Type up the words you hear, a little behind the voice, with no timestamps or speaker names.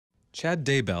Chad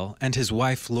Daybell and his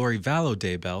wife Lori Vallow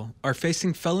Daybell are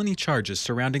facing felony charges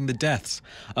surrounding the deaths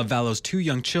of Vallow's two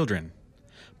young children.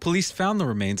 Police found the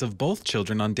remains of both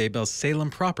children on Daybell's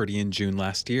Salem property in June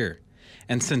last year,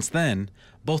 and since then,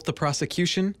 both the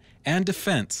prosecution and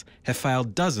defense have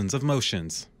filed dozens of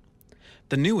motions.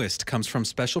 The newest comes from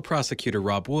Special Prosecutor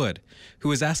Rob Wood,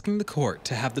 who is asking the court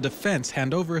to have the defense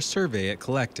hand over a survey it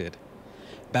collected.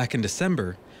 Back in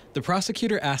December, the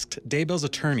prosecutor asked Daybell's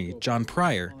attorney, John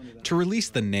Pryor, to release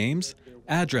the names,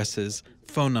 addresses,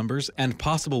 phone numbers, and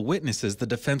possible witnesses the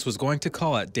defense was going to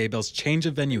call at Daybell's change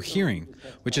of venue hearing,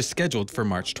 which is scheduled for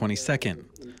March 22nd.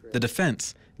 The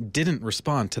defense didn't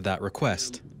respond to that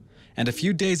request. And a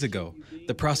few days ago,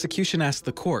 the prosecution asked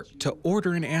the court to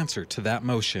order an answer to that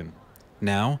motion.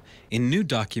 Now, in new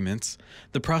documents,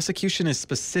 the prosecution is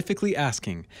specifically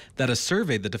asking that a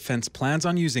survey the defense plans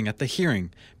on using at the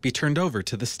hearing be turned over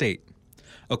to the state.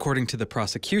 According to the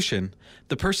prosecution,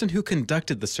 the person who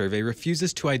conducted the survey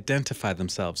refuses to identify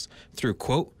themselves through,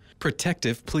 quote,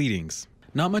 protective pleadings.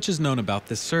 Not much is known about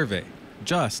this survey,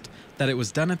 just that it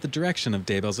was done at the direction of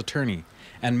Daybell's attorney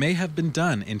and may have been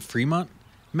done in Fremont,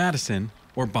 Madison,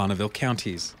 or Bonneville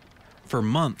counties. For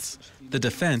months, the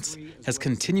defense has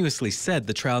continuously said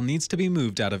the trial needs to be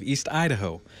moved out of East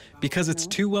Idaho because it's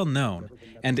too well known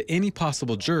and any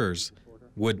possible jurors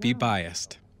would be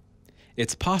biased.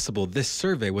 It's possible this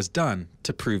survey was done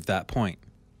to prove that point.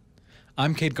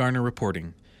 I'm Kate Garner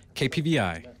reporting,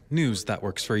 KPVI, news that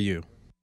works for you.